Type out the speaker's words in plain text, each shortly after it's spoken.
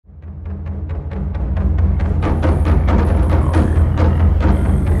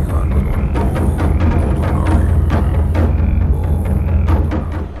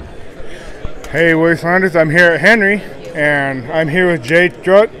Hey, Wastelanders, I'm here at Henry, and I'm here with Jade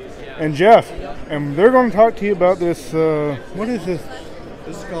Struck and Jeff, and they're going to talk to you about this, what is this?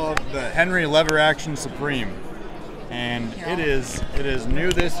 This is called the Henry Lever Action Supreme, and it is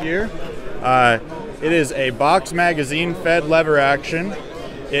new this year. It is a box magazine fed lever action.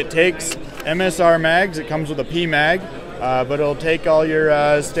 It takes MSR mags. It comes with a P mag, but it'll take all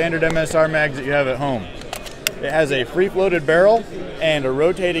your standard MSR mags that you have at home. It has a free floated barrel and a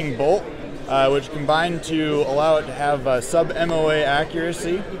rotating bolt, which combine to allow it to have sub-MOA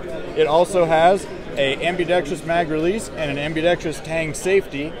accuracy. It also has a ambidextrous mag release and an ambidextrous tang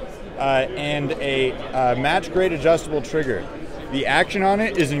safety, and a match grade adjustable trigger. The action on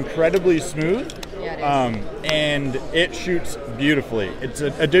it is incredibly smooth, and it shoots beautifully. It's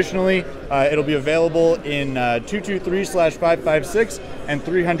additionally, it'll be available in 223/556 and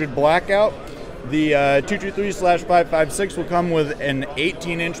 300 blackout. The 223/556 will come with an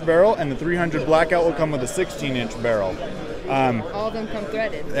 18-inch barrel, and the 300 blackout will come with a 16-inch barrel. All of them come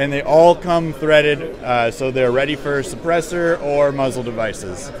threaded. And they all come threaded, so they're ready for suppressor or muzzle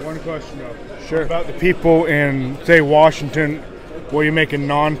devices. One question though. Sure. About the people in, say, Washington, will you make a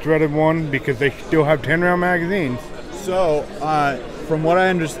non-threaded one because they still have 10-round magazines? So, from what I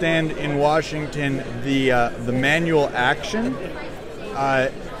understand in Washington, the manual action,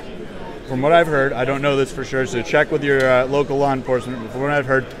 from what I've heard, I don't know this for sure, so check with your local law enforcement, but from what I've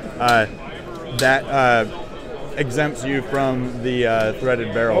heard, that exempts you from the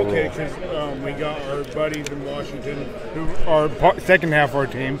threaded barrel Okay, rule. because we got our buddies in Washington who are second half of our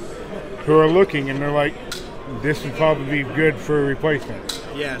team who are looking, and they're like, this would probably be good for replacement.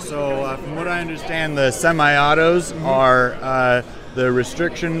 Yeah, so from what I understand, the semi-autos are the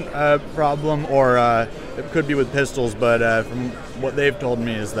restriction problem, or it could be with pistols, but from what they've told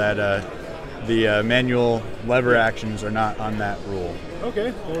me is that the manual lever actions are not on that rule.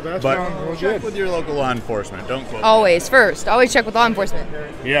 Okay, well that But sounds real check good. with your local law enforcement. Don't quote. Always check with law enforcement.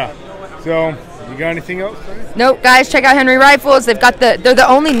 Yeah. So, you got anything else? Nope, guys, check out Henry Rifles. They're the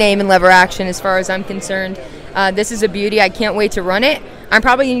only name in lever action as far as I'm concerned. This is a beauty. I can't wait to run it. I'm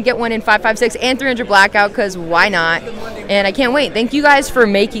probably going to get one in 5.56 and 300 blackout because why not? And I can't wait. Thank you guys for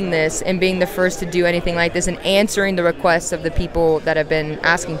making this and being the first to do anything like this and answering the requests of the people that have been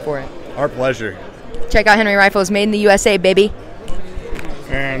asking for it. Our pleasure. Check out Henry Rifles, made in the USA, baby.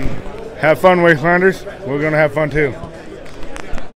 And have fun, Wastelanders. We're going to have fun too.